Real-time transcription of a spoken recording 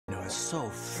has so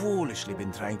foolishly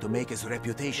been trying to make his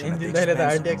reputation at the Engine daile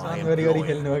expense RDX of my on gari employer.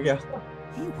 khelnu ho kya?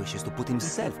 He wishes to put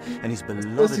himself and his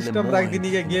beloved System Lemoyne rakdini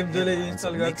ke in game the jole headlines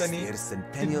install of garcha next ni. year's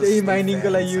centennial Siddhai state mining ko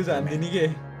fair लागि in use handini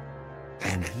Sacramento. ke.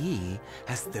 And he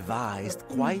has devised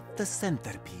quite the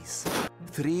centerpiece.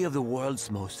 3 of the world's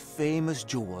most famous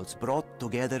jewels brought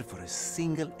together for a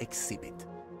single exhibit.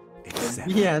 Except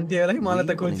Ye hanthyo lai we मलाई त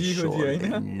will खोजी ensure they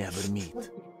हैन. never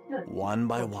meet. One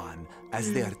by one,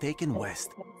 as they are taken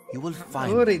west, you will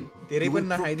find Ore them. धेरै You will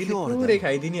पनि नखाइदिने procure पुरै them.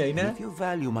 खाइदिने हैन. And if you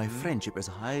value my friendship as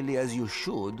highly as you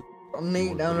should, नै you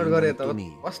will download bring गरे them to me.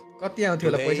 त कति आउँथ्यो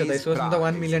होला पैसा त Today's सोच्नु त 1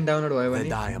 prize, मिलियन डाउनलोड भयो the भने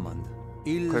diamond,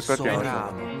 Il Kati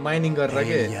Sovrano, mining गरेर के.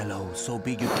 pale yellow, so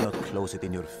big you cannot close it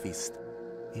in your fist.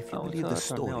 If you believe the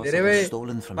stories धेरै that भाइ were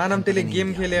stolen from मानम temple त्यसले in गेम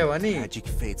India, खेल्यो भने tragic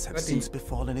fates have कति? since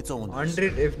befallen its owners.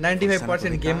 100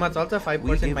 95% गेममा चल्छ 5%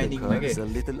 We give the माइनिङमा के. Kurds a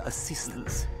little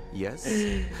assistance. Yes.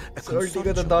 A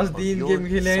सोल्टीको त consortium 10 of दिन your गेम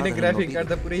खेले हैन southern ग्राफिक कार्ड त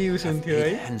nobility पुरै युज have हुन्थ्यो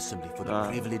paid है. handsomely for the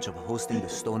privilege of hosting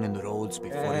the stone in the roads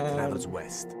before it travels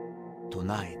west.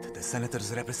 Tonight, the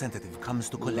senator's representative comes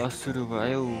to collect it. सुरु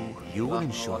भयो You will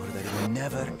ensure that it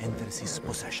never enters his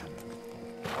possession.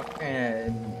 के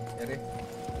अरे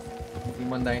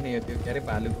women दाइ नै त्यो के अरे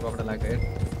भालुको कपडा लाग्यो हेर.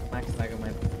 मास्क लाग्यो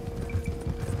माथि.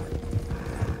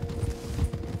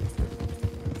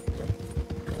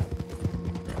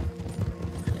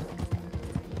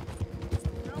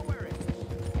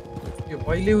 यो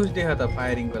पहिले उस देखा त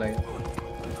फायरिङको लागि.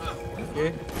 ओके.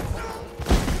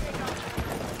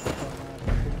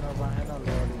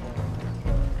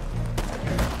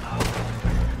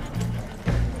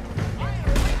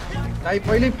 दाइ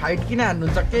पहिले फाइट किन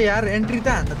हान्नुहुन्छ के यार एन्ट्री त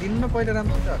हान्न दिनु न पहिले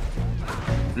राम्रो छ.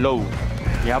 लौ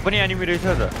यहाँ पनि एनिमी रहेछ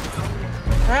त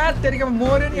तेरिका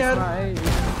मर्यो नि यार.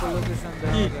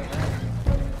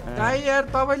 दाइ यार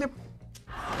तपाईले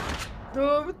त्यो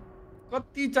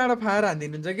कति चाँडो फायर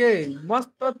हान्दिनुहुन्छ के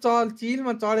मस्त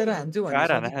चिलमा चढेर हान्छु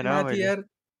फायर हाने भने छैन माथि मैले। यार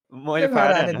मैले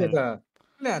फायर फायर हानेको हाने त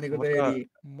कसले हानेको त हेरी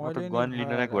म त गन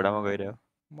लिन नै घोडामा गइरह्यो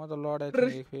म त लडेको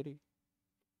थिएँ फेरि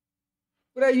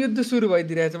पुरा युद्ध सुरु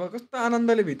भइदिरहेछ म कस्तो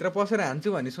आनन्दले भित्र पसेर हान्छु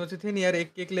भन्ने सोचेको थिएँ नि यार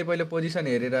एक एकले पहिला पोजिसन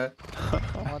हेरेर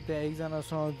म त्यहाँ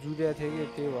एकजनासँग जुडेको थिएँ कि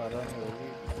त्यही भएर नि हो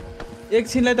कि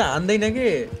एकछिनलाई त हान्दैन के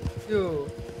त्यो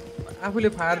आफूले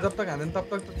फायर जब तक हान्दैन तब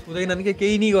तक त छुँदैनन् के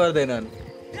केही नि गर्दैनन्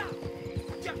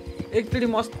एकचोटि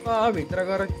मस्त भित्र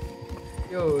गएर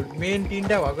त्यो मेन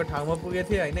 3टा भएको ठाउँमा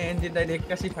पुगेको थिएँ होइन एन्जिन दाइले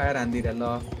 81 फायर हान्दिरह ल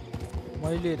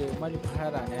मैले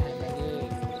फायर हाने छैन कि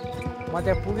म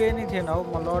त्यहाँ पुगेँ नि थिएन हौ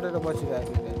म लडेर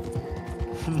बसिरहेको थिएँ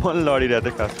म लडिरहेको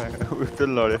थिएँ खासमा उस्तो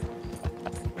लड्यो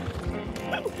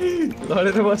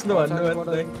लडेर बस्नु भन्नु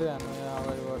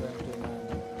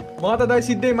म त दाइ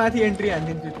सिधै माथि एन्ट्री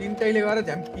हान्दिन्छु तिनटैले गएर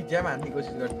झ्याम हान्ने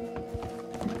कोसिस गर्छु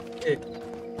ए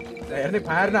हेर्ने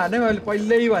फायर नहान्ने मैले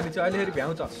पहिल्यै भनेको छु अहिले फेरि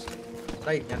भ्याउँछ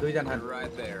दाइ यहाँ दुईजना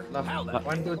ल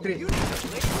 1 2 3 यिनीहरू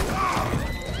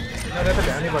त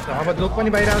भ्याउनै पर्छ अब जोक पनि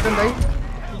बाहिर आउँछ नि दाइ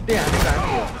सिधै हानेको हामी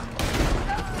हो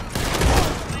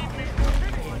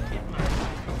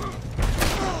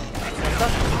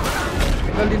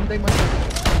निकलिदिनु दाइ मैले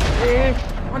ए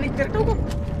अनि तेरो टाउको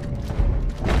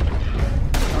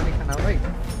अनि खाना भाइ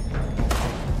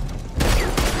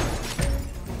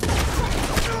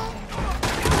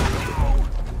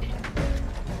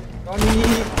अनि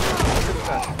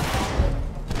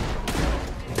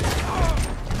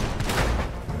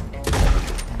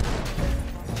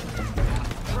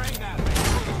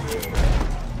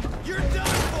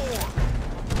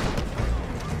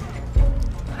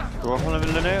रोक्न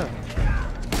मिल्दैन यो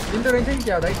दिँदो रहेछ नि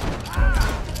क्या दाइ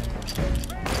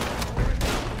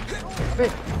अबे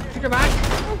छिटो भाग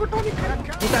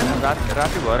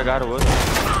राति भएर गाह्रो भयो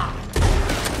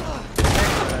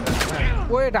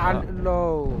ओए ढाल लो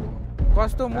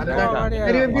कस्तो मुख अगाडि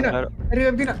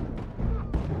दिन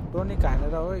टोनी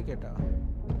खानेर हो केटा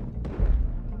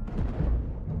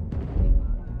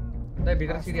दाइ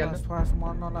भित्र सिरियल फास्ट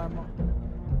मर्नलाई म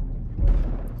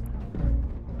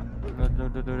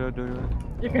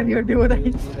एकानिर दियो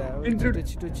दाइ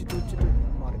छिटो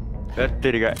मरे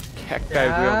तेरिका ठ्याक्क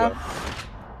आइपुग्यो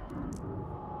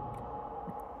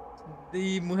दि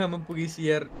मुहामा पुगिसी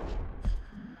यार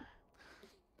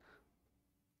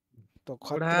त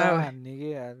खतरा हान्ने के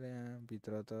यार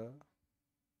भित्र त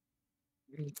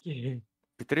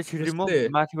भित्रै छिर्नु म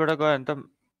माथिबाट गयो भने त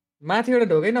माथिबाट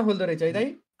ढोकै नखोल्दो रहेछ है दाइ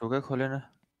ढोकै खोलेन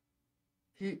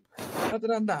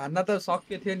तर अन्त हान्न त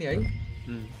सक्यो थियो नि है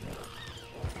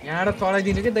यहाँबाट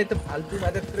चढाइदिनु कि दाइ त फाल्तुमा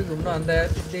त्यत्रो घुम्न अन्त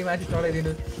सिधै माथि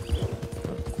चढाइदिनु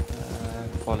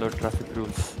फलो ट्राफिक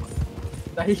रुल्स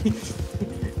दाइ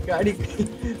गाडी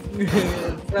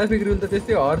ट्राफिक रुल त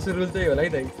त्यस्तै हर्स रुल चाहिँ होला है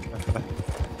दाइ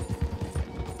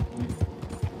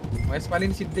यसपालि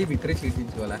नि सिधै भित्रै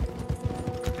छिर्दिन्छु होला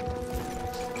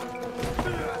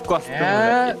कस्तो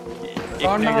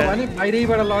टर्नमा भने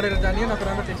बाहिरैबाट लडेर जाने नत्र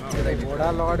त्यस्तै घोडा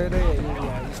लडेर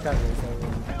स्टार्ट हुन्छ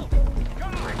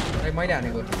मैले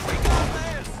हानेको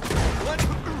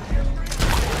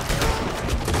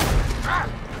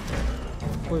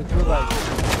कोही को भाइ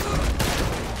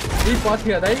यही पछि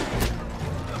दाइ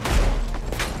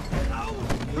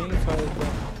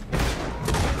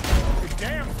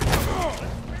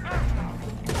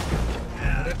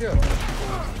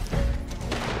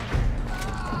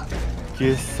के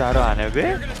साह्रो हान्यो बे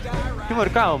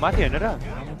तिमीहरू कहाँ हो माथि हेर्न र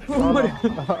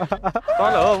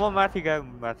तल हो म माथि गएँ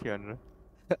माथि हेर्न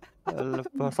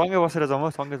सँगै बसेर जाउँ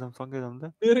सँगै जाउँ त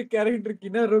मेरो क्यारेक्टर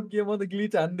किन रोकियो म त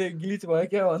ग्लिच भयो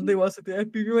क्या भन्दै बस्छु त्यो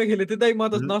एफपिपीमा खेले त्यो दाइ म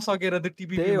त नसकेर त्यो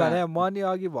त्यही टिपीमा भने म नि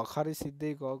अघि भर्खरै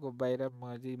सिधै गएको बाहिर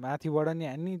म माथिबाट नि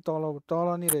हान्ने तल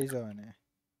नि रहेछ भने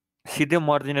सिधै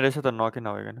मर्दिने रहेछ त नकिन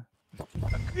नभइकन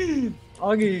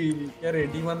अघि के अरे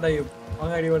डिमन दाइ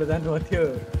अगाडिबाट जानुभएको थियो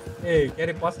ए के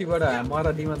अरे पछिबाट म र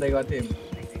डिमन दाइ गएको थिएँ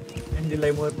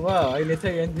एन्जिललाई मर्नु भयो अहिले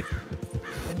चाहिँ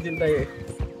एन्जिल दाइ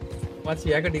पछि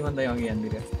आएको डिमन दाइ अघि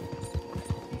यहाँनिर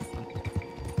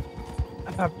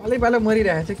पालै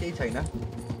मरिरहेको छ केही छैन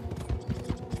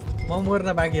म मर्न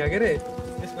बाँकी हो के अरे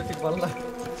त्यसपछि बल्ल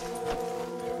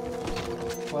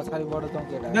पछाडिबाट जाउँ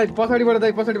केटा पछाडिबाट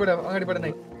अगाडिबाट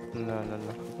नै ल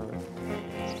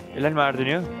यसलाई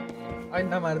मारिदिने हो अहिले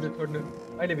नमार्दै छोड्नु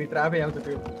अहिले भित्र आफै आउँछ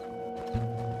त्यो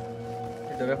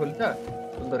ढोका खुल्छ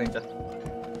खुल्दो रहेछ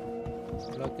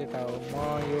ल केटा हो म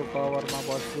यो कभरमा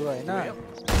बस्छु होइन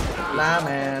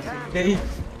लामा सिधै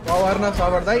कभर न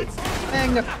सबर दाइ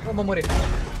म मरेँ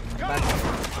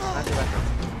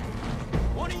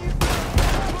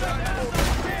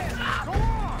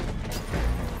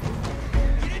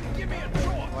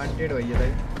वान्टेड भइयो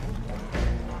दाइ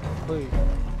खोइ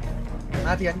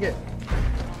माथि हान के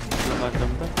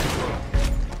मान्छौँ त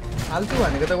फाल्तु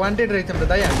भनेको त वान्टेड रहेछ नि त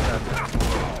दाइ हामी त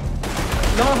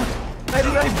ल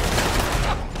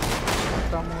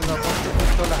तमुला बस्नु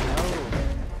कस्तो लाग्यो हौ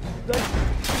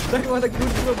दाइ म त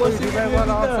कुर्सीमा बस्छु रिभाइभल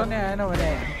अप्सनै आएन भने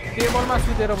टेबलमा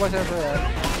सुतेर बसेको छु यार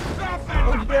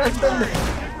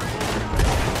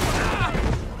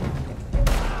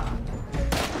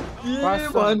के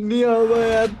भन्ने अब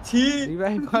याच्छी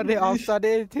रिभाइभ गर्ने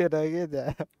अप्सनै थिएन के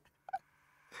त्यहाँ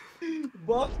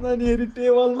बस्न नि हेरि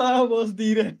टेबलमा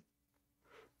बस्दिरहे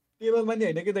टेबलमा नि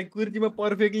होइन कि दाइ कुर्सीमा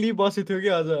पर्फेक्टली बसेको थियो कि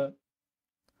अझ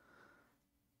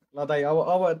ल दाइ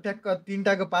अब ट्याक्क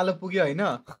 3टाको पालो पुग्यो होइन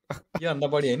योभन्दा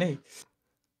बढी होइन है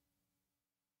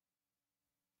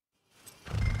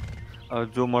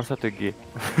जो मर्छ त्यो के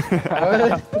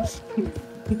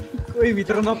कोही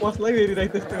भित्र नपस्ला है फेरि दाइ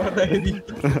त्यस्तो गर्दाखेरि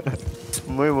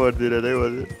मै मर्दिनँ दाइ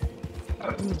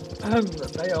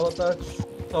दाइ अब त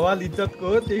सवाल इज्जतको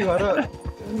हो त्यही भएर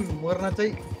मर्न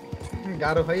चाहिँ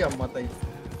गाह्रो खै अब म चाहिँ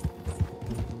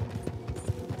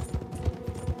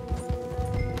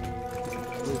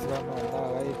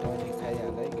अगाडि टनी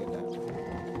खाइहाल है केटा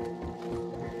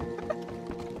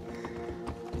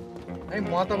है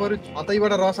म त बरु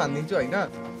छतैबाट रस हानिदिन्छु होइन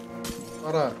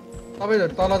तर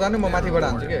तपाईँहरू तल जानु म माथिबाट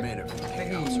हान्छु के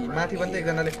किनकि माथि पनि त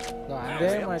एकजनाले ल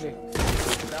हान्दै मैले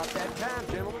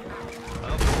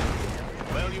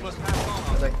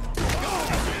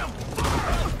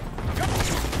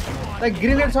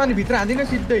ग्रेनेड छ नि भित्र हान्दिनँ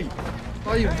सिधै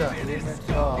सही हुन्छ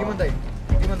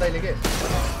डिमन दाइले के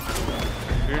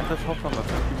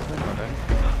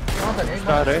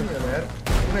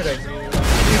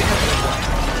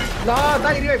ल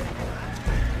दाइ रिभाइभ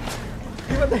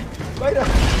डिमन दाइ बाहिर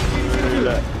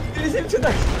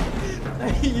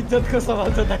इज्जतको सवाल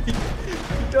छ दाइ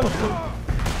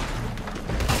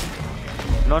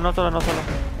नचल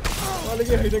अलिक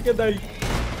होइन के दाइ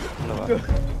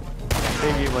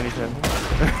त्यही भनिन्छ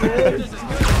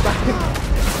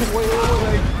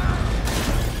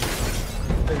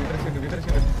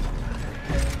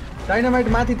डाइनामाइट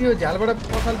माथि त्यो झ्यालबाट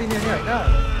पसालिदिने नि होइन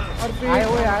आयो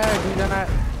दुईजना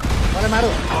मलाई मारो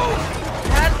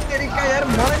यार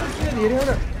मलाई किन धेरै हो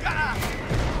र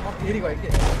म फेरि भयो के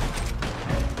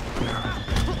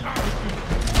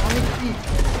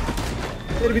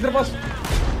फेरि भित्र पस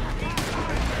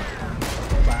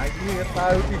भाग्यो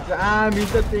यताउति हामी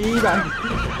त त्यही भाग्यो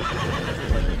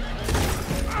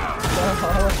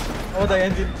अब त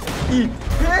एन्जिन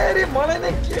फेरि मलाई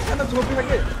नै के खान छोड्दिन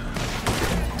के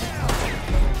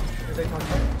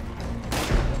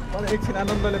मलाई एकछिन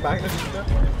आनन्दले भाग्न दिन्छ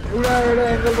एउटा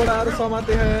एङ्गलबाट आएर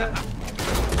समाते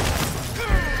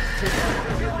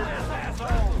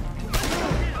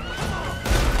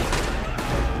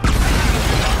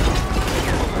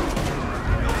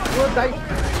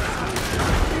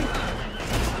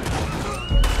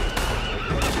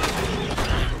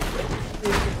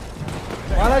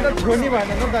छोड्ने भएन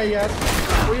न दाइ यार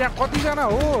ओ यहाँ कतिजना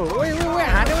हो ओइ ओइ ओइ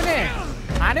हान्यो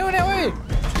भने ओइ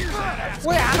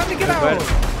ओइ हान नि केटा हो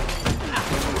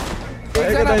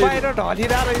एकजना बाहिर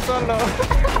ढलिरा रहेछ ल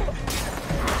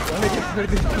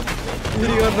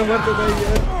पुरी गर्नुपर्छ दाइ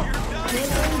यार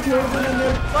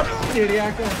कति धेरै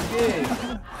आएको के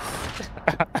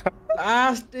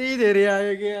लास्टै धेरै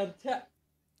आयो कि यार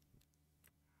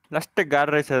लास्टै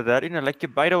गाह्रो रहेछ यार यिनीहरूलाई के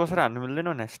बाहिर बसेर हान्नु मिल्दैन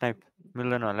नि स्नाइप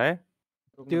मिल्दैन होला है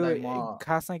त्यो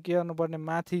खासमा के गर्नुपर्ने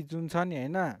माथि जुन छ नि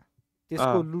होइन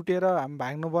त्यसको लुटेर हामी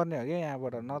भाग्नुपर्ने हो क्या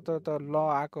यहाँबाट नत्र त ल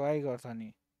आएको आइ गर्छ नि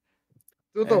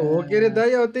त्यो त हो के अरे दाइ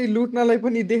अब त्यही लुट्नलाई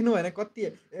पनि देख्नु भएन कति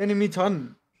एनिमी छन्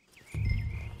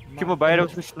कि म बाहिर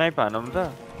उसको स्नाइप हानौँ त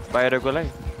बाहिरकोलाई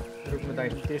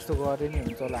त्यस्तो गरे नि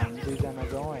हुन्छ होला हामी दुईजना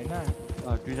जाउँ होइन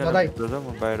दुईजना भित्र जाउँ म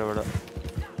बाहिरबाट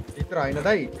भित्र होइन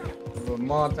दाइ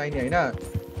म चाहिने होइन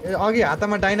अघि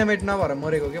हातमा डाइनामाइट नभएर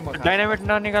मरेको के म डाइनामाइट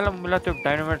ननिकाल मलाई त्यो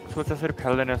डाइनामाइट सोचेसरी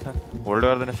फ्याल्दैन रहेछ होल्ड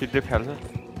गर्दैन सिधै फ्याल्छ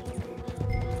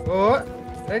हो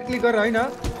राइट क्लिक गरेर होइन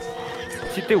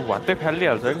सिधै वात्तै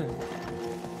फ्यालिहाल्छ कि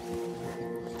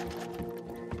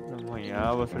म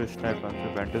यहाँ बसेर स्नाइप हान्छु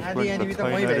भ्यान्टेज आदि एनिमी त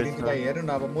मै भइदिन्छु दाइ हेर्नु न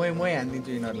अब मै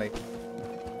हान्दिन्छु यिनीहरूलाई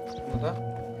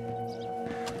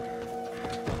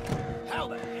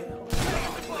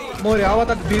मर्यो अब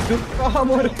त ढुक्क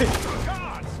मर्यो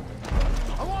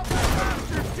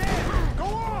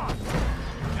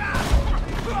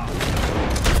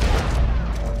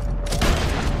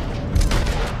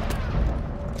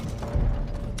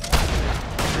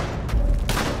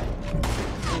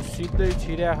सिधै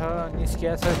छिर्या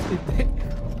निस्किया छ सिधै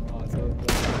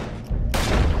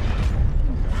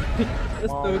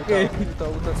यस्तो के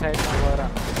उता साइडमा गएर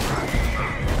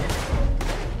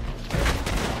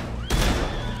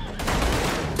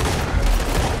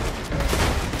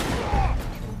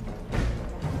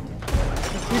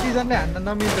सिटिजनले हान्न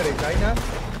नमिल्दो रहेछ होइन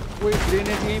कोही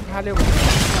ग्रेनेड यहीँ फाल्यो भने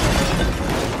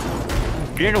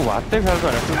ग्रेनेड वात्तै फ्याल्छ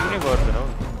भने त्यो पनि गर्दैन हौ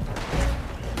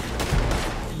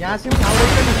यहाँ चाहिँ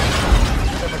खाउँदैछ नि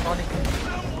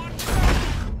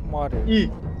मर्यो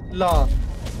ल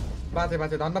बाँचे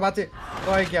धन्न बाँचे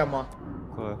गएँ क्या म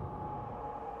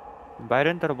बाहिर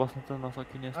नि तर बस्नु त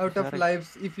नसकिने out of life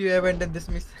if you एबेन्डन this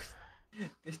mission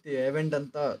त्यस्तै एबेन्डन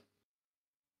त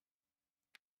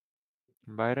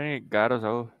बाहिर नि गाह्रो छ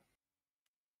हौ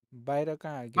बाहिर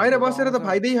कहाँ बाहिर बसेर त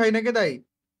फाइदै छैन के दाइ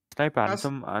स्नाइप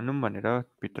हानौँ भनेर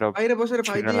भित्र बाहिर बसेर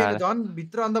फाइदै छैन झन्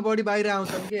भित्र अन्त बढी बाहिर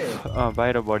आउँछन् के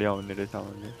बाहिर बढी आउने रहेछ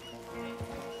आउने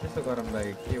त्यसो गरौँ दाइ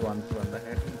के भन्छु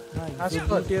भन्दाखेरि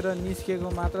लुटेर निस्केको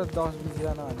मात्र 10-20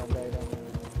 जना होइन बाहिर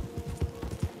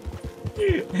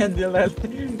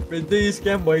भेट्दै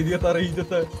स्क्याम भइदियो तर हिजो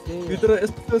त भित्र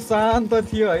यस्तो शान्त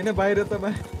थियो होइन बाहिर त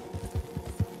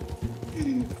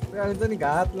हुन्छ नि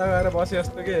घात लगाएर बसे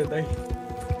जस्तो के दाइ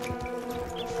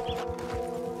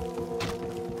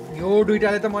यो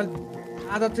दुइटाले त मैले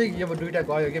आदत चाहिँ यो दुइटा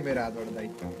गयो क्या मेरो हातबाट दाइ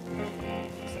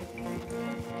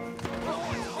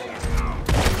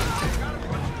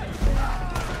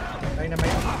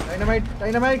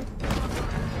डाइनामाइट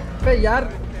ए यार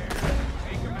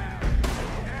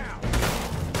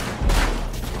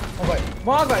म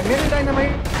गएँ मेरो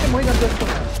डाइनामाइट मै जान्छ जस्तो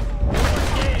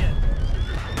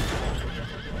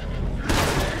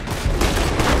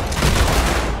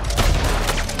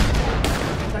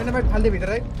डाइनामाइट फाल्दै भित्र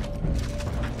है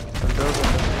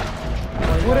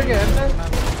मरे के हेर्न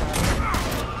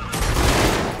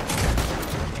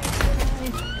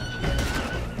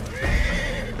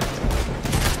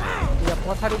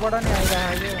पछाडिबाट नि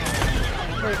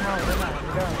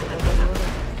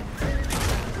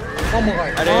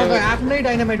आइरहेको आफ्नै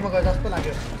डाइनामाइटमा गयो जस्तो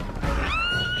लाग्यो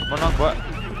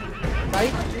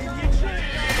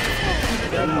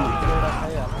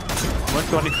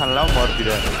टनिक खानला मर्तिर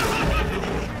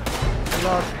ल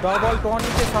डबल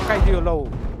टनिक चाहिँ सकाइदियो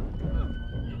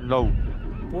लौ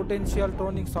पोटेन्सियल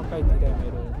टनिक सकाइदियो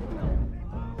मेरो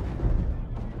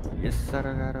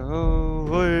यसरा गाह्रो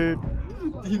हो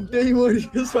तिनटै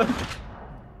मरियो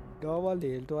डबल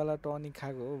हेल्थवाला टनिक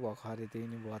खाएको हो भर्खरै त्यही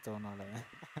नि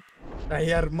बचाउनलाई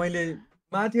यार मैले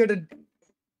माथिबाट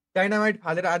डाइनामाइट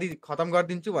फालेर आदि खतम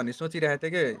गरिदिन्छु भन्ने सोचिरहेको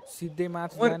थिएँ कि सिधै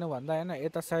माथि जानु भन्दा होइन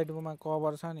यता साइडमा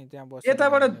कभर छ नि त्यहाँ बसेर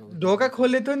यताबाट ढोका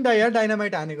खोल्ले थियो नि त यार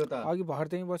डाइनामाइट हानेको त अघि भर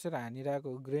त्यहीँ बसेर हानिरहेको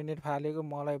ग्रेनेड फालेको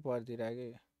मलाई पर्दिरहेको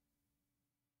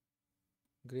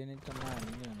ग्रेनेड त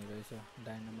नहान्ने हुने रहेछ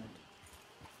डाइनामाइट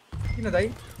किन दाइ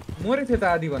मरेको थियो त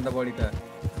आधीभन्दा बढी त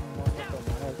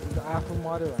आफू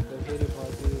मऱ्यो भने त फेरि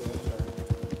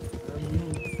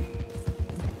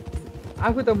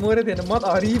आफू त मरेको थिएन म त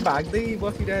हरि भाग्दै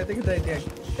बसिरहेको थिएँ कि दाइ त्यहाँ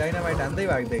डाइनामाइट हान्दै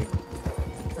भाग्दै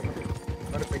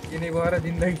के नै भएर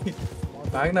जिन्दगी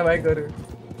भाग्न बाइकहरू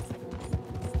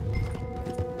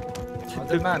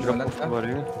भित्रमा हान्नु होला नि त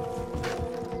गऱ्यो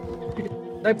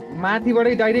दाइ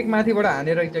माथिबाटै डाइरेक्ट माथिबाट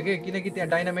हानेर रहेछ के किनकि त्यहाँ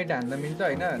डाइनामाइट हान्न मिल्छ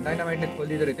होइन डाइनामाइटले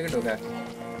खोलिदो रहेछ कि ढोका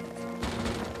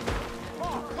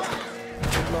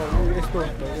ल यो यस्तो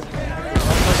हुन्छ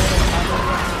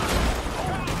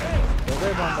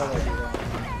ढोकै बन्द गरिदियो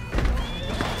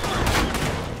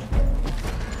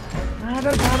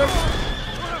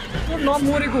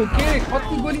नमरेको के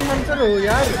कति गोली खान्छ र हो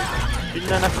यार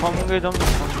तीनजना सँगै जाउँ न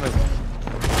सँगै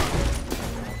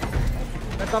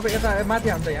तपाईँ यता माथि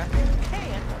हान्छ यहाँ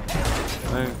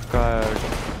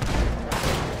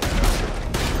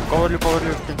कभरले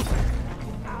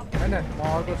होइन म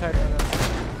अर्को साइडमा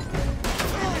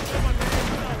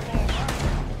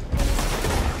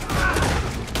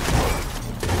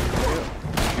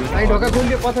भाइ ढोका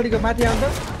खोलियो पछाडिको माथि आउँछ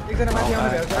एकजना माथि आउनु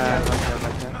भ्याउँछ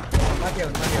माथि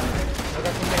आउनु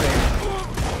ढोका खोल्ने भयो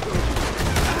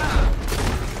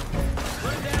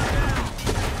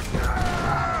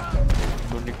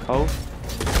खाऊ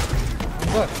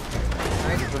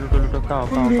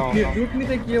लुट्ने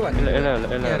चाहिँ के हो भने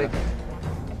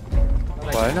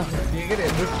भएन के अरे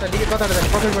लुट त लिएर कताबाट जाने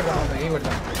पछाडिबाट आउँछ यहीँबाट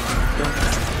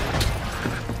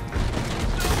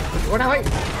ओडा भाइ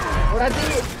ओडा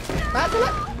चाहिँ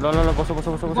ल बस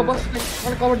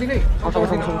मलाई कभर दिने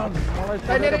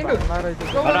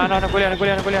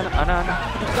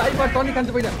टनी खान्छ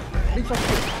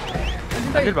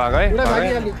पहिला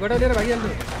भागिहाल्नु घोडा लिएर भागिहाल्नु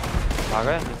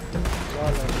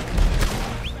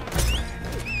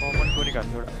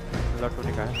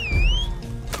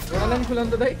घोडालाई नि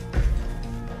खुलाउनु त दाइ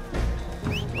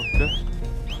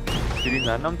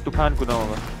तूफान कुदाऊ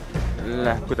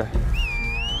ला कुदा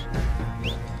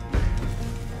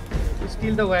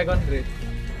स्टिल द वागन रे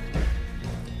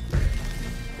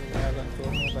वागन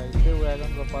चोर्नु भाइ त्यो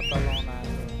वागनको पत्ता लाउन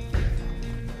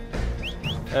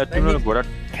आयो तिम्रो घोडा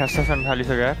ठ्यास्सान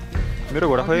थालिसक्यो यार मेरो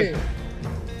घोडा खोइ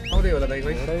आउँदै होला दाइ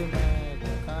खोइ घोडैमा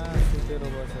कहाँ सुतेर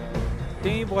बस्यो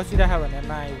त्यहीँ बसिराख्यो भने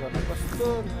नआइकन कस्तो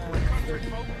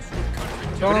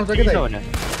चढाउँछ कि दाइ भने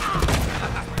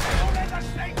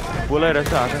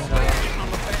बोलाइरहेछ हात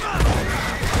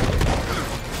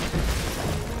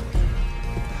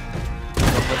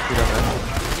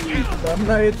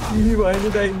भन्दा यति भयो नि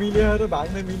दाइ मिल्यो र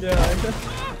भाग्न मिल्यो होइन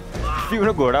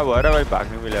तिम्रो घोडा भएर भाइ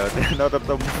भाग्नु मिल्यो नत्र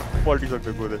त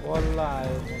पल्टिसक्यो कुरो बल्ल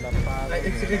आयो मलाई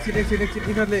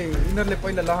एकछिन यिनीहरूले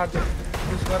पहिला लहर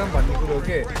युज गरौँ भन्ने कुरो हो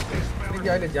के किनकि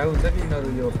अहिले झ्याउ हुन्छ कि यिनीहरू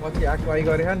यो पछि आएको आइ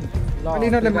गरेछन् अनि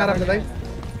यिनीहरूले मार दाइ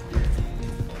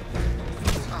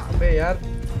अबे यार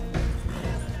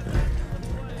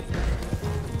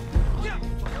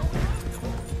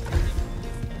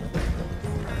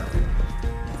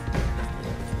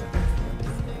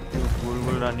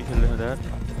रानी खेल्दैछ यार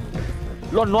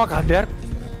ल नखान्थ्यो यार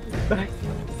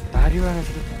भारी भएन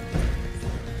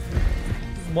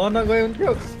मन गयो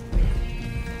हुन्थ्यो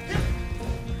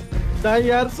दाइ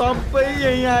यार सबै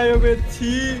यहीँ आयो बेची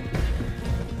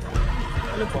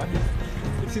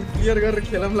एकछिन क्लियर गरेर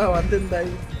खेलौँला भन्थ्यो नि दाइ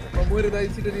मोरे दाइ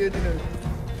छिटो दियो दिनु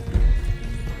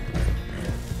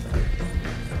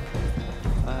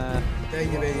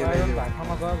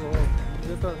भाग्नमा गएको हो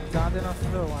यो त जाँदैन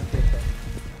जस्तो वान्थे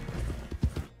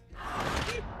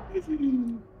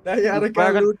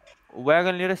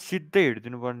वागन लिएर सिधै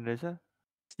हिँडिदिनु पर्ने रहेछ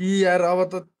यार अब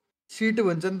त सिट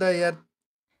हुन्छ नि त यार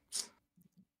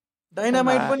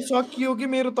डाइनामाइट पनि सकियो कि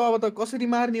मेरो त अब त कसरी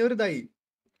मार्ने हो र दाइ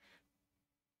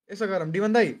यसो गरौँ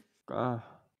डिमन दाइ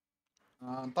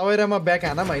तपाईँ र म ब्याक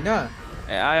हानौँ होइन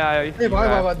आयो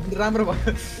भयो राम्रो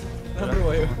भयो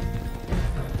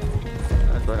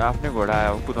आफ्नै घोडा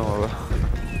आयो कुदाउँ अब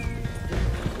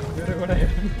मेरो घोडा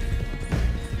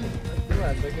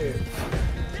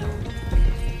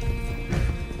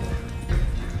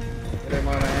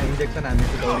मलाई इन्जेक्सन हान्ने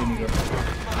दौडिनेको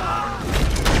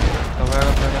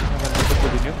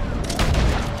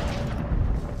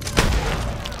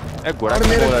घोडा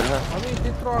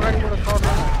त्यत्रो अगाडिबाट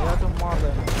सर्दैन त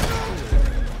मर्दैन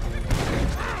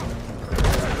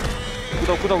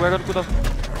कुदाउ वागन कुदाउ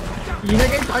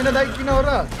हिँडेकै छैन दाइ किन हो र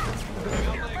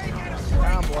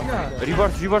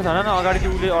रिभर्स हान न अगाडि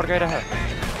चाहिँ उसले अड्काइराख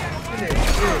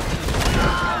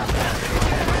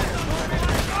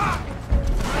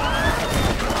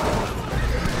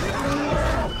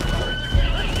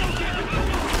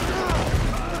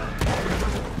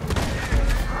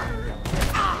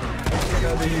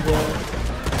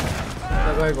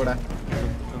गयो घोडा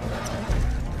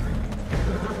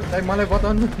दाइ मलाई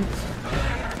बताउनु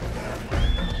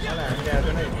मलाई हामीले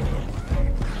आएको नै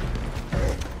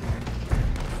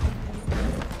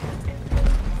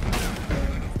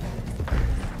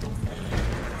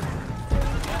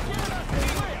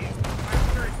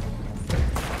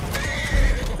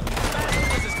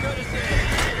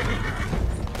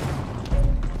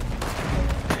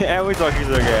एमै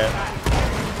सकिसक्यो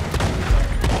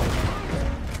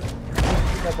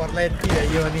पर्ला यति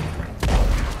भइयो अनि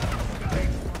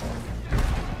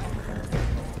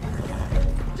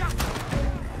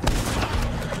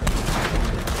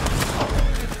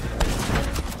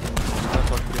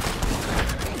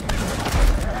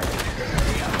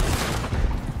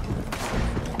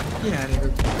के हानेको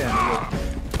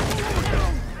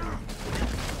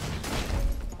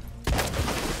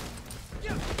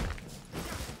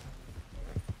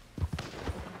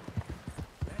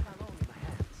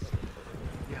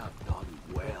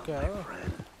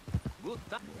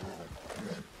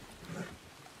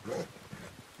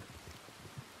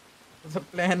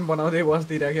प्लान बनाउँदै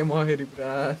बस्दिरहेको म फेरि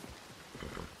पुरा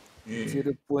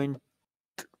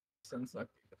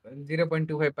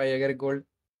 0.25 पाइयो अरे गोल्ड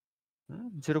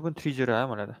 0.30 आयो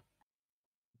मलाई त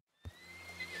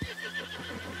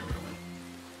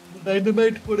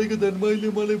डाइनामाइट पढेको झन् मैले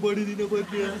मलाई बढिदिन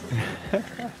पर्ने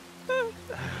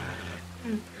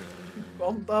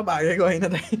कम त भागेको होइन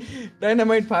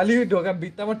डाइनामाइट फाल्यो ढोका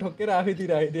भित्तामा ठोकेर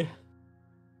आफैतिर आइदियो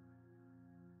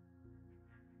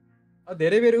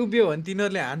धेरै बेर उभियो भने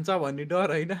तिनीहरूले हान्छ भन्ने डर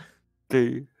होइन त्यही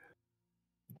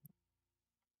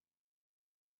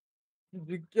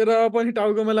झुकेर पनि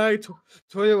टाउकोमा लाग्यो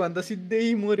छोयो भने त सिधै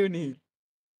मर्यो नि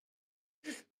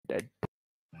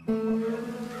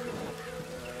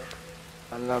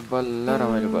बल्ल बल्ल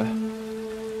रमाइलो भयो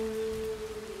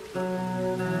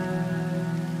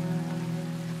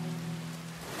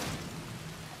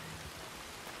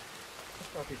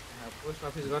पोस्ट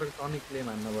अफिस गरेर टनिक क्लेम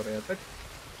हान्न पर्यो यार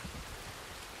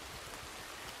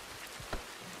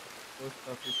पोस्ट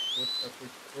अफिस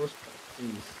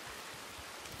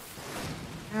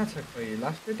कहाँ छ खै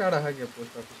लास्टै टाढा छ क्या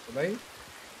पोस्ट अफिसको भाइ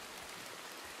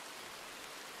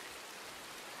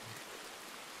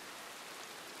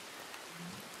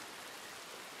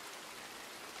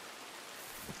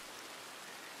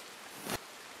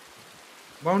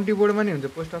बाउन्टी बोर्डमा नि हुन्छ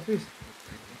पोस्ट अफिस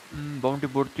बाउन्टी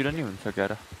बोर्डतिर नि हुन्छ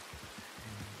क्यार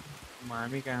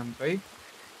हामी कहाँ है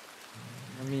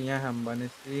हामी यहाँ हाम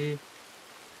भनेपछि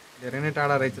धेरै नै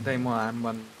टाढा रहेछ दाइ म हाम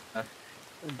भन्दा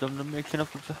जमजम एकछिन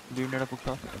पुग्छ 2 मिनेट पुग्छ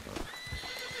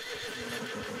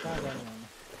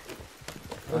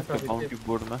बाउन्टी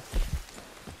बोर्डमा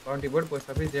बाउन्टी बोर्ड पोस्ट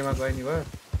अफिस जेमा गयो नि भयो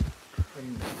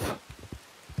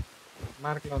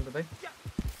मार्क लाउनु त दाइ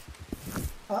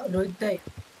रोहित दाइ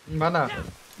भन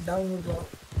डाउनलोड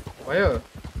भयो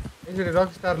एकचोटि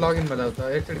रकस्टार लगइन जाऊ त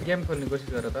एकचोटि गेम खोल्ने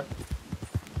कोसिस गर त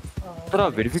तर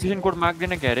भेरिफिकेसन कोड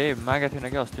माग्दैन क्या अरे मागेको थिएन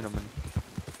क्या अस्ति न पनि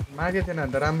मागेको थिएन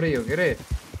भने त राम्रै हो के अरे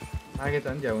मागेछ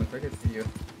भने झ्याउ हुन्छ क्या त्यो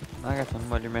मागेको छ भने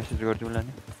मैले मेसेज गरिदिउँला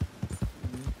नि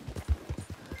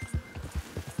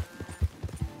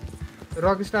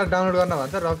रकस्टार डाउनलोड गर्न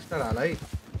भन्छ रकस्टार हाल है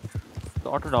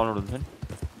अटो डाउनलोड हुन्छ नि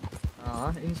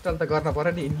इन्स्टल त गर्न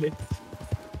पर्यो नि यिनले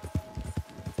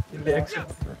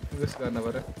युज गर्न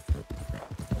पर्यो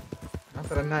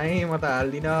नत्र नाइ म त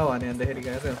हाल्दिनँ भने अन्तखेरि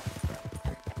गएर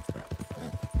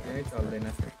यही चल्दैन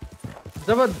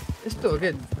जब यस्तो हो कि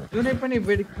जुनै पनि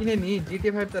किने नि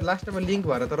GTA 5 त लास्टमा लिङ्क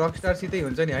भएर त रकस्टारसितै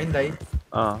हुन्छ नि होइन दाइ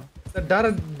त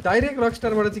डाइरेक्ट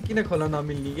रकस्टारबाट चाहिँ किन खोल्न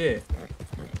नमिल्ने के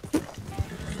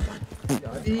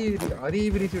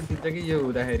हरिबरी छुट दिन्छ कि यो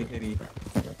हुँदाखेरि फेरि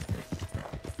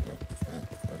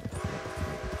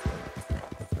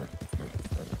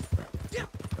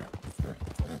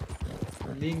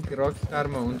लिङ्क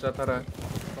रकस्टारमा हुन्छ तर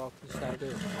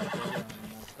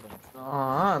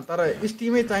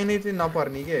स्टिमै चाहिने चाहिँ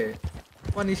नपर्ने के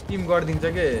पनि स्टिम गरिदिन्छ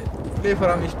के प्ले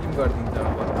फ्रम स्टिम गरिदिन्छ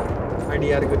अब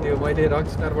RDR को त्यो मैले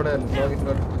रकस्टारबाट लगइन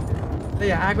गर्नु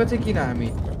त्यही आएको चाहिँ किन हामी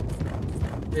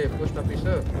ए पोस्ट अफिस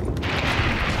हो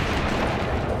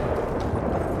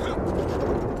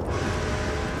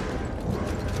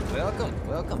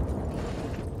वेलकम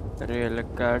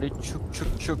रेलगाडी छुक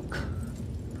छुक छुक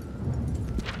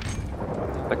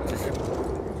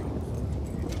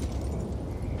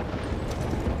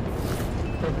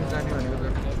 25 जाने भनेको त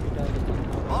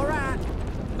All right.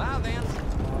 Bye then.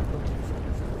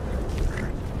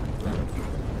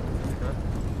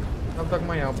 तब तक म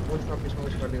यहाँ पोस्ट अफिसमा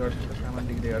उस गर्दै गर्छु सामान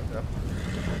दिँदै गर्छ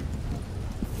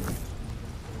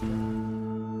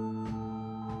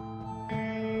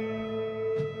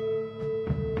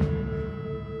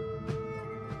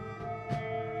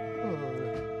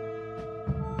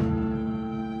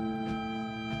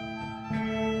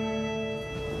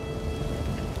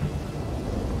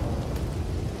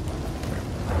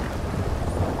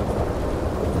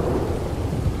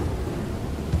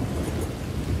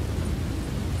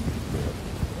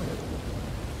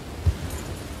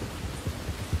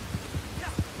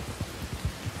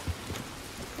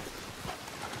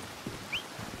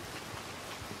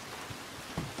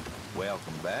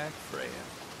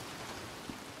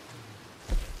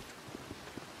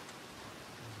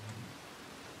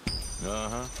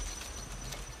Uh-huh.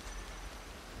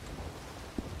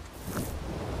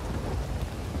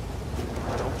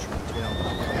 Don't you tell me.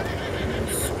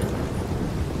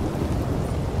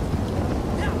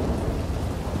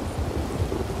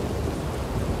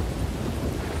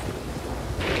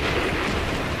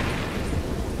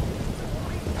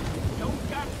 Don't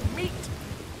got meat.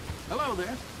 Hello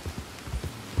there.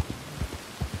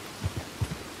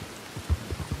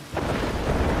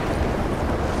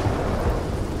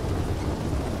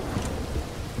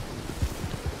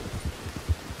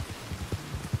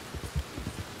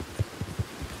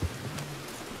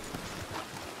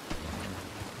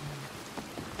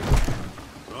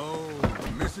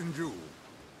 Jewel.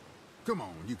 Come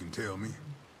on, you can tell me.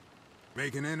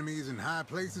 Making enemies in high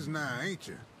places now, ain't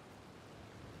you?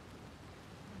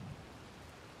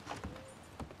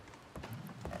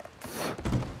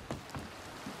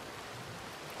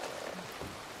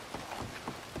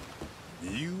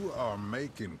 You are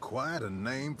making quite a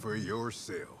name for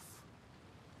yourself.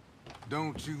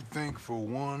 Don't you think for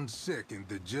one second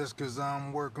that just 'cause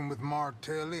I'm working with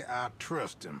Martelli, I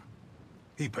trust him.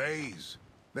 He pays,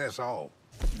 that's all.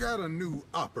 Got a new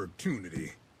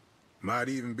opportunity. Might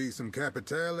even be some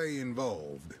capitale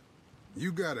involved.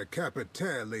 You got a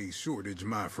capitale shortage,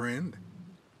 my friend.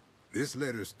 This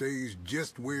letter stays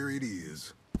just where it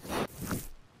is.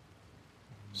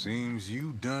 Seems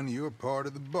you done your part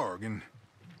of the bargain.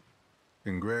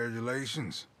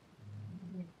 Congratulations.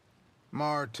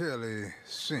 Martelli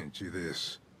sent you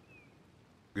this.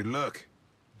 Good luck.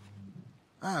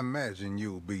 I imagine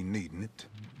you'll be needing it.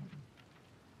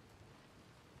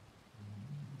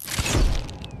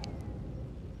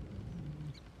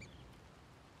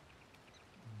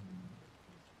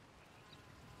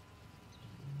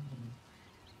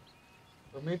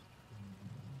 Amit.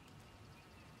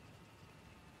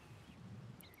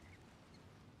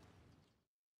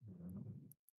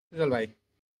 चल भाइ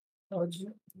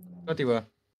हजुर कति भयो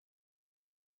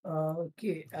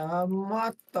के म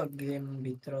त game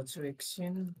भित्र छु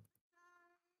एकछिन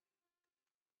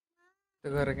त्यो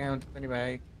गरेर कहाँ हुन्छ पनि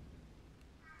भाइ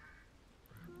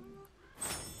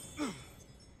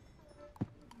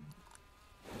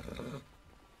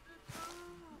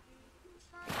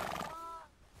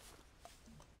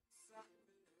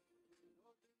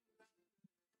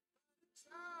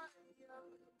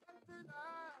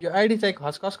यो आइडी चाहिँ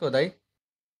खस कसको हो दाइ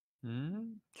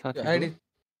यो आइडी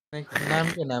नाम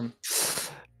के नाम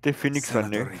The Phoenix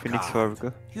Senator one, Phoenix Ricard. Fargo.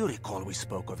 You recall we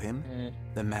spoke of him? A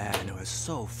The man who has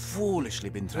so foolishly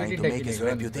been trying to Really make his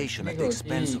kineco, reputation at the kineco,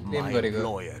 expense of claim my गरेको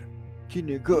employer. He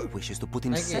Kinego. wishes to put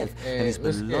himself and his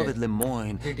उसके beloved Lemoyne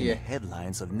in the GTA.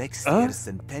 headlines of next Huh? year's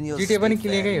Centennial GTA State पनि Fair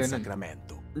किनेकै in हो नि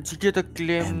Sacramento. GTA त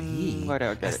claim And he गरे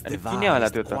क्या has अनि किने होला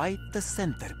त्यो devised त quite the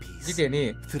centerpiece. जिटिए नि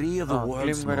 3 of the claim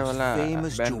world's गरे most वाला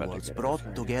famous band jewels वाला brought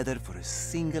क्या together for a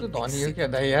single त्यो धनी हो exhibit. क्या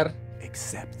दाइ यार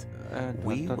Except, धन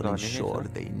we त will धनी नै ensure छ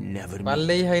they never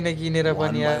पाल्लै meet. छैन किनेर One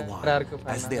पनि by यार one, रारको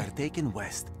as they पाल्न are taken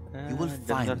west, you will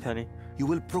danger find छ them. नि You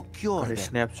will procure घरि them.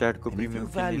 स्न्यापच्याटको And if you premium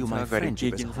value my किनिन्छ घरि के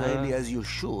friendship as किन्छ highly as you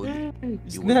should, you will bring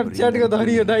स्न्यापच्याटको them to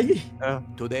धनी हो me. दाइ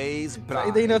Today's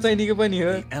चाहिँदै prize, नचाहिनेको पनि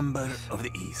हो the Ember of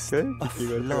the East. Okay, A okay,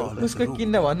 okay. flawless उसको ruby,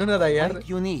 किन्न भन्नु न दाइ यार quite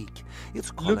unique. Its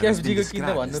color look has been FG को किन्न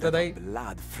described भन्नु as त that दाइ of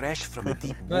blood fresh from a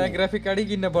deep नयाँ wound. ग्राफिक कार्डै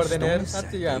किन्न पर्दैन यार Stones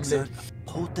साँच्चै said यो to हामीले exert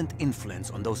potent influence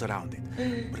on those around it,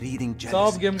 breeding sub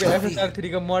jealousy, गेमको एफएसआर 3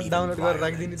 को मड even डाउनलोड गरेर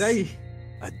राखिदिने violence. दाइ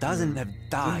A dozen have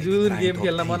died जुन trying गेम to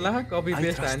खेल्न मन obtain लाग्छ it. Copy I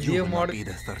paste trust हान्दियो you will mud not be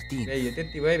the 13th. भ्याइयो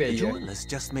त्यति भयो The भ्याइयो jewel has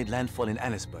just made landfall in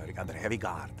Annisburg under heavy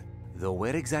guard. Though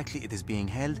where exactly it is being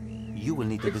held, you will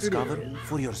need to discover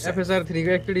for yourself. FSR 3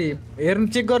 को एकचोटि हेर्नु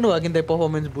check गर्नु भयो किन दाइ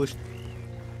performance boost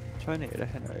छैन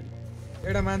हेरेन अहिले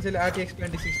एउटा मान्छेले आरटीएक्स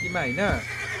 2060 मा हैन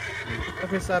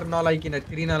एफएसआर नलाइकिन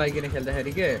 3 नलाइकिन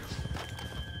खेल्दाखेरि के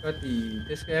कति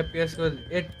त्यसको एफपीएस को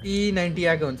 80 90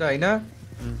 आएको हुन्छ हैन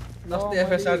जस्तै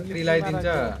एफएसआर 3 लाइदिन्छ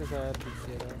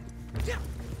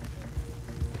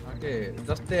ओके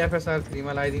जस्तै एफएसआर 3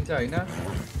 मा लाइदिन्छ हैन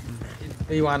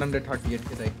त्यही 138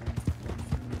 के दाइ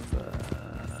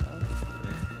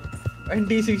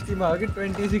 2060 मा हो कि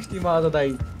 2060 मा हो त दाइ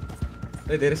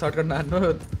दाइ धेरै सर्टकट नान्नु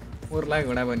मोर लाग्यो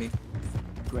घुँडा पनि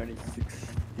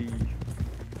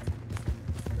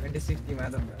 2060 मा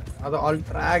त अब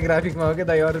अल्ट्रा ग्राफिकमा हो के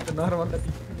दाइ अरु त नर्मल त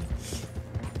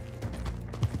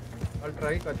अल्ट्रा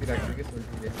है कति राख्छ के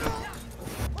सोल्टीले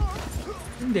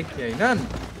किन देखिए हैन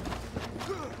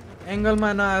एंगलमा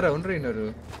नआएर हुन र यिनीहरु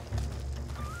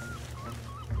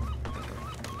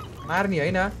मार्नी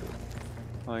हैन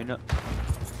होइन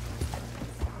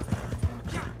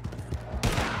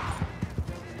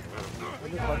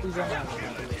कतिजना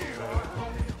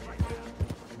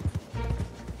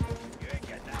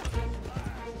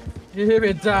ए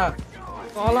बेच्चा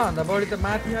तल भन्दा बढी त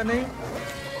माथि नै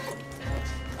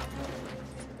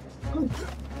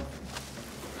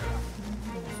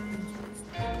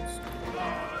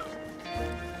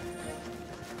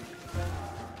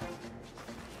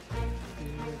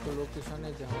तिमीको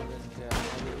लोकेसनै देखाउँदैन थियो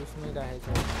अहिले उसमै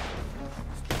राखेको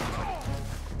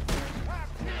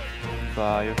बा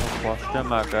यो त फर्स्ट टाइम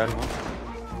आएको यार म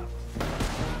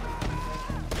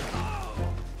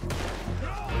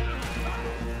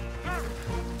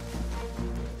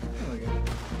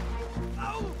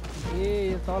ए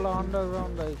यो तल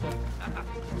अन्डरग्राउन्ड रहेछ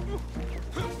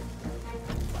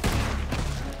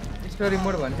स्टोरी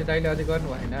मोड भन्छ दाइले अझै गर्नु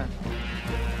भएन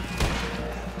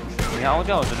यहाँ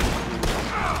आउँदै आउँदैन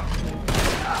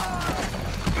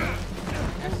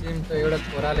एसएम त एउटा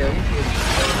छोराले हो कि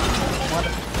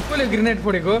कसले ग्रेनेड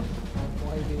फोडेको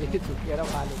मैले झुकेर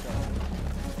फालेको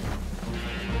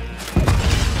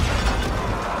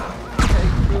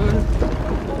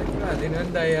हालिदिनु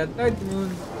नि दाइ यार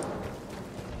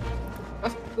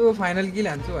कस्तो फाइनल किल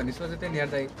हान्छु भन्ने सोचेको थिएँ नि यार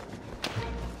दाइ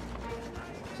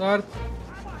सर्च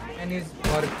एन्ड इज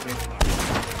वर्क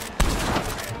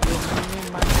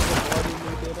मान्छेको बडी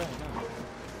लुटेर होइन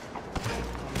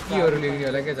कीहरू लिने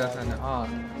होला क्या जसमा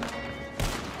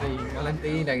त्यही मलाई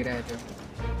त्यही लागिरहेको थियो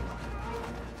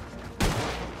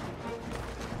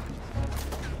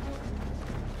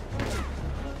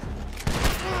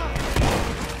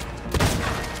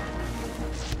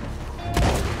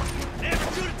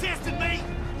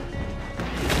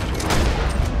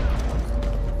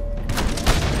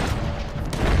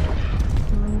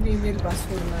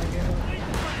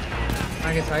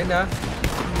मागे छैन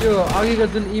त्यो अघिको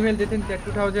जुन इमेल दिएको थियो नि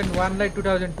त्यहाँ 2001 लाई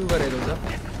 2002 गरेको हुन्छ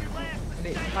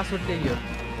अनि पासवर्ड त्यही हो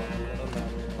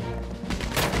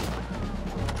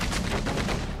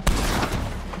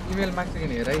इमेल माग्छ कि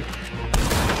हेर है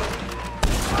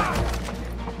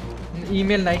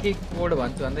इमेल नाइकै कोड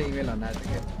भन्छु भन्दा इमेल भन्दा आएको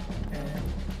क्या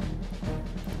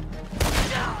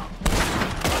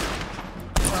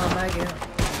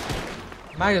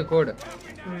माग्यो कोड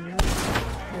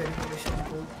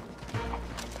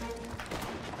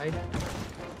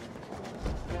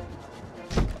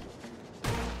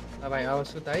भाइ अब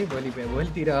सुत है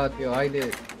भोलितिर त्यो अहिले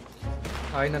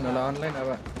छैनन् होला अनलाइन अब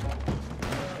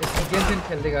यस्तो गेम चाहिँ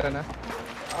खेल्दै गर न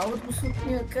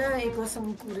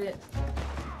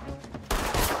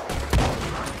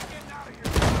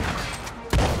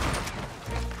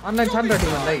अनलाइन छ नि त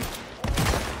भन्दै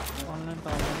अनलाइन त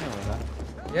आउँदैन होला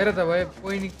हेर त भयो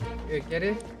पोइनिक के अरे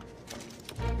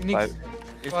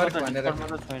भनेर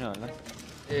छैन होला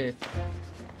ए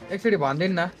एकचोटि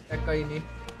भनिदिनु न ट्याक्कै नि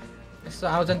यसो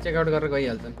आउँछन् चेकआउट गरेर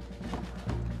गइहाल्छन्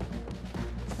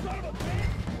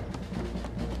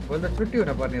भोलि त छुट्टी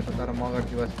हुन पर्ने त तर मगर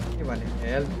दिवस के भने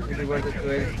हेल्थ युनिभर्स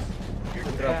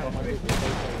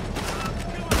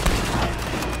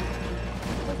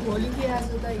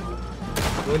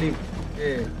भोलि ए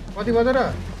कति बजेर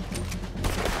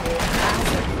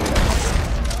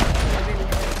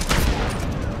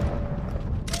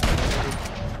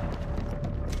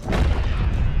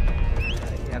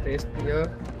यहाँ त यस्तो हो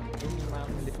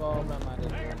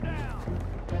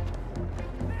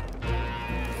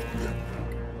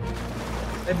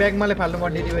बैग माले फाल्नु म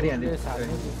डेलिभरी हान्दिन्छु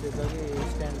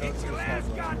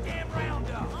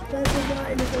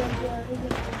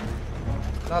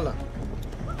ल ल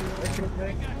एकछिन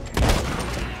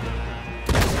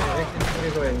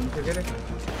पुगेको भए हुन्थ्यो के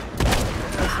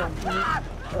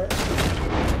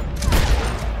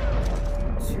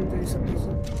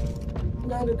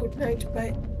अरे गुड नाइट बाई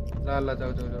ल ल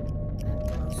जाऊ जाऊ जाऊ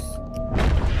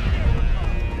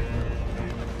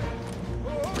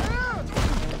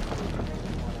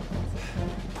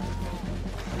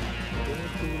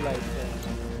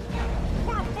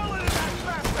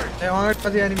अगाडि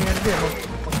पछि एनिमी आएर चाहिँ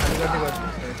म खाली गर्दै गर्छु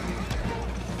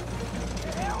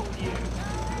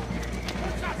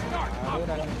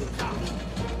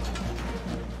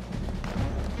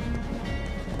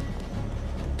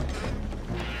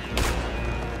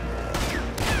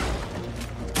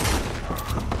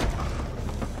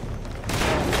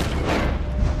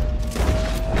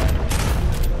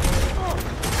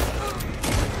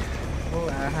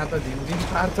आहा त झिमझिम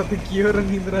पार्छ त के हो र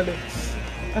निन्द्राले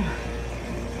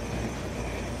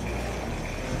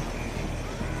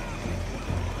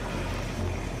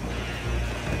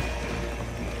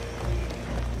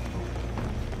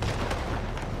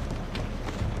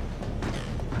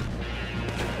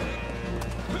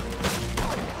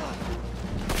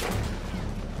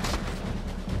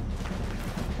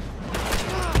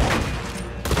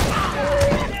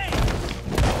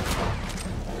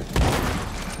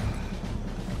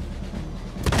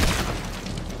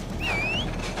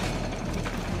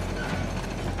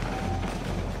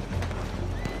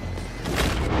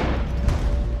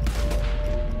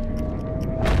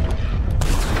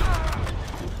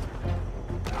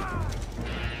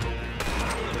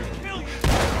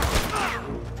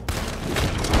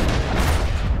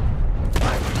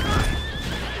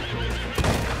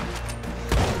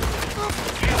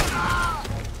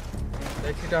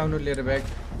छिटो आउनु लिएर bag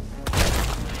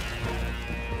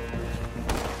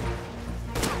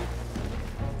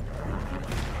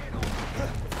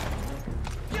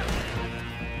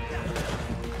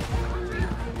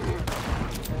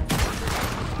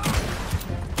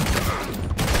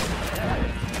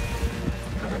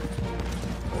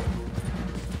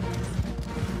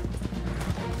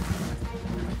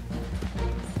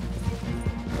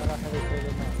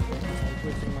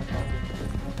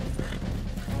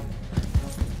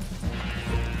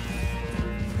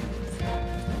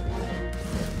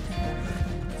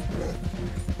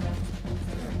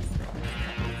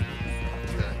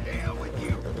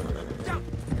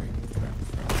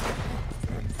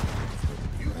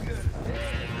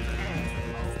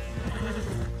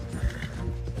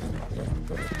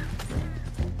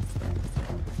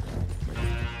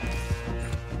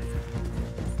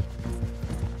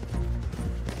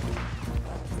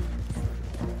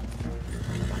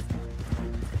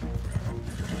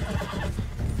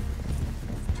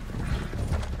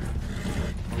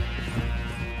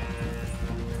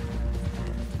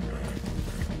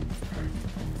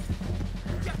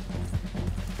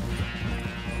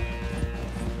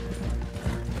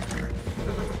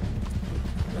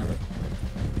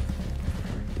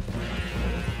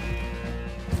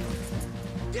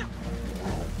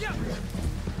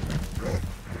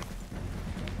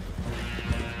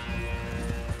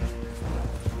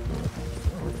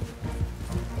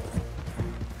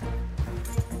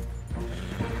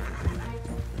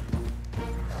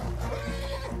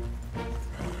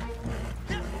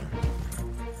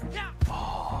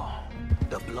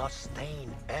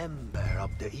Bloodstained ember of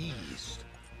the East.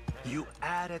 You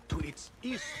added to its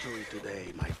history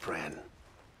today, my friend.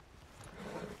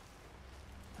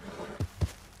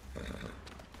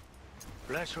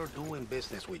 Pleasure doing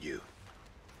business with you.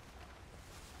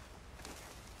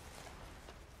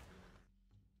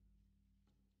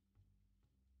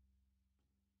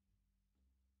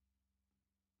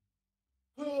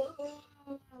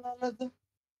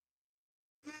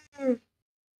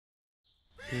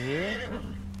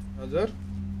 हजुर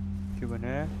के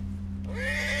भने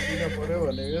दिन पर्यो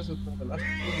भनेको सुत्नु त लास्ट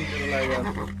निद्रा लाग्यो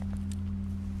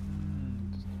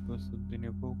त्यस्तो सुत्दिने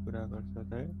पो कुरा गर्छ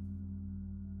त है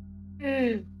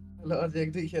ल अझै एक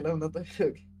दुई खेलाउँ न त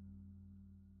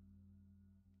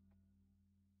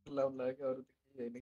खेलाउँ लाग्यो अरू त केही छैन